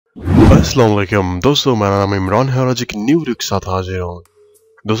अस्सलाम वालेकुम दोस्तों, मेरा नाम इमरान है और आज एक न्यू वीडियो के साथ हाजिर हूँ।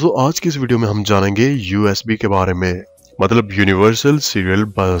 दोस्तों, आज की इस वीडियो में हम जानेंगे यूएसबी के बारे में, मतलब यूनिवर्सल सीरियल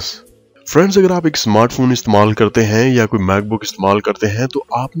बस। फ्रेंड्स, अगर आप एक स्मार्टफोन इस्तेमाल करते हैं या कोई मैकबुक इस्तेमाल करते हैं तो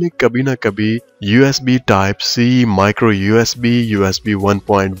आपने कभी ना कभी यूएसबी टाइप सी, माइक्रो यूएसबी, यूएसबी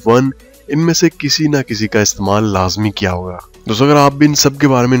 1.1 इनमें से किसी ना किसी का इस्तेमाल लाजमी किया होगा। दोस्तों, अगर आप भी इन सब के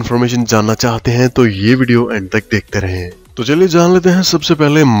बारे में इंफॉर्मेशन जानना चाहते हैं तो ये वीडियो एंड तक देखते रहें। तो चलिए जान लेते हैं सबसे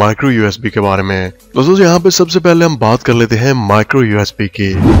पहले माइक्रो यूएसबी के बारे में। दोस्तों, यहाँ पे सबसे पहले हम बात कर लेते हैं माइक्रो यूएसबी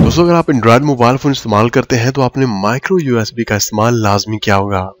की। दोस्तों, अगर आप एंड्रॉइड मोबाइल फोन इस्तेमाल करते हैं तो आपने माइक्रो यूएसबी का इस्तेमाल लाजमी किया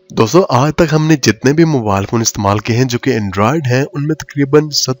होगा। दोस्तों, आज तक हमने जितने भी मोबाइल फोन इस्तेमाल किए हैं जो कि एंड्रॉइड हैं, उनमें तकरीबन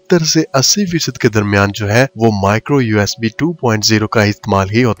 70 से 80% के दरमियान जो है वो माइक्रो यूएसबी 2.0 का इस्तेमाल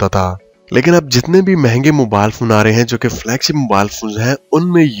ही होता था। लेकिन अब जितने भी महंगे मोबाइल फोन आ रहे हैं जो कि फ्लैगशिप मोबाइल फोन हैं,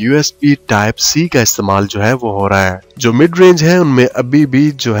 उनमें यूएसबी टाइप सी का इस्तेमाल जो है वो हो रहा है। जो मिड रेंज है उनमें अभी भी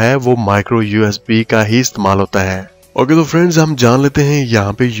जो है वो माइक्रो यूएसबी का ही इस्तेमाल होता है। ओके, तो फ्रेंड्स हम जान लेते हैं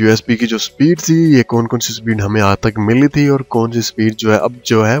यहाँ पे यूएसबी की जो स्पीड थी, ये कौन कौन सी स्पीड हमें आज तक मिली थी और कौन सी स्पीड जो है अब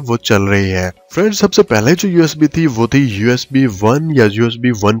जो है वो चल रही है। फ्रेंड्स, सबसे पहले जो यूएसबी थी वो थी यूएसबी 1 या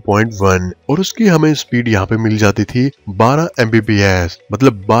यूएसबी 1.1 और उसकी हमें स्पीड यहाँ पे मिल जाती थी 12 Mbps,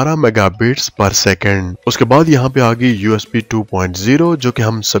 मतलब 12 मेगाबिट्स पर सेकंड। उसके बाद यहाँ पे आ गई यूएसबी 2.0 जो कि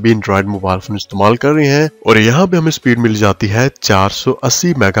हम सभी एंड्रॉइड मोबाइल फोन इस्तेमाल कर रहे हैं और यहाँ पे हमें स्पीड मिल जाती है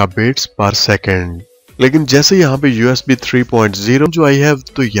 480 मेगाबिट्स पर सेकंड। लेकिन जैसे यहाँ पे USB 3.0 जो आई है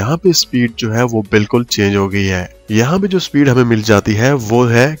तो यहाँ पे स्पीड जो है वो बिल्कुल चेंज हो गई है। यहाँ पे जो स्पीड हमें मिल जाती है वो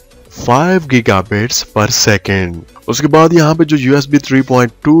है 5 गीगाबिट्स पर सेकेंड। उसके बाद यहाँ पे जो USB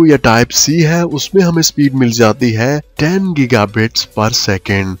 3.2 या टाइप सी है उसमें हमें स्पीड मिल जाती है 10 गीगाबिट्स पर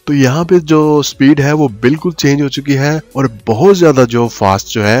सेकेंड। तो यहाँ पे जो स्पीड है वो बिल्कुल चेंज हो चुकी है और बहुत ज्यादा जो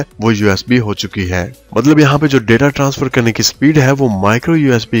फास्ट जो है वो USB हो चुकी है। मतलब यहाँ पे जो डेटा ट्रांसफर करने की स्पीड है वो माइक्रो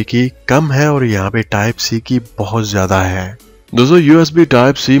USB की कम है और यहाँ पे टाइप सी की बहुत ज्यादा है। दोस्तों, USB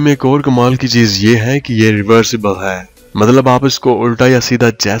टाइप सी में एक और कमाल की चीज ये है कि ये रिवर्सिबल है, मतलब आप इसको उल्टा या सीधा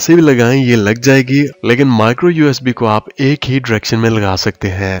जैसे भी लगाएं ये लग जाएगी। लेकिन माइक्रो यूएसबी को आप एक ही डायरेक्शन में लगा सकते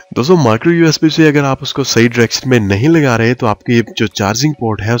हैं। दोस्तों, माइक्रो यूएसबी से अगर आप उसको सही डायरेक्शन में नहीं लगा रहे तो आपकी जो चार्जिंग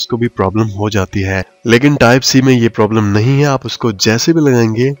पोर्ट है उसको भी प्रॉब्लम हो जाती है। लेकिन टाइप सी में ये प्रॉब्लम नहीं है, आप उसको जैसे भी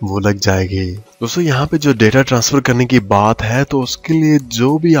लगाएंगे वो लग जाएगी। दोस्तों, यहाँ पे जो डेटा ट्रांसफर करने की बात है तो उसके लिए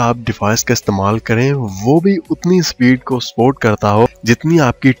जो भी आप डिवाइस का इस्तेमाल करें वो भी उतनी स्पीड को सपोर्ट करता हो जितनी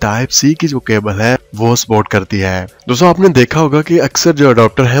आपकी टाइप सी की जो केबल है वो सपोर्ट करती है। दोस्तों, आपने देखा होगा कि अक्सर जो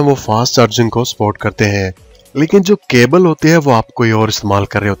अडॉप्टर हैं वो फास्ट चार्जिंग को सपोर्ट करते हैं, लेकिन जो केबल होते हैं वो आप कोई और इस्तेमाल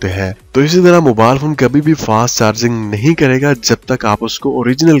कर रहे होते हैं। तो इसी तरह मोबाइल फोन कभी भी फास्ट चार्जिंग नहीं करेगा जब तक आप उसको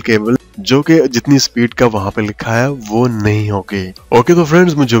ओरिजिनल केबल जो कि जितनी स्पीड का वहां पे लिखा है वो नहीं होगी। ओके, तो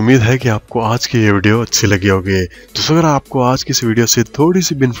फ्रेंड्स मुझे उम्मीद है कि आपको आज की ये वीडियो अच्छी लगी होगी। तो अगर आपको आज की इस वीडियो से थोड़ी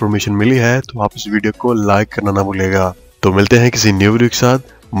सी भी इंफॉर्मेशन मिली है तो आप इस वीडियो को लाइक करना ना भूलिएगा। तो मिलते हैं किसी न्यू वीडियो के साथ।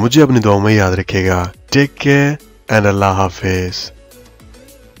 मुझे अपनी दुआ में याद रखिएगा। Take care and Allah Hafiz.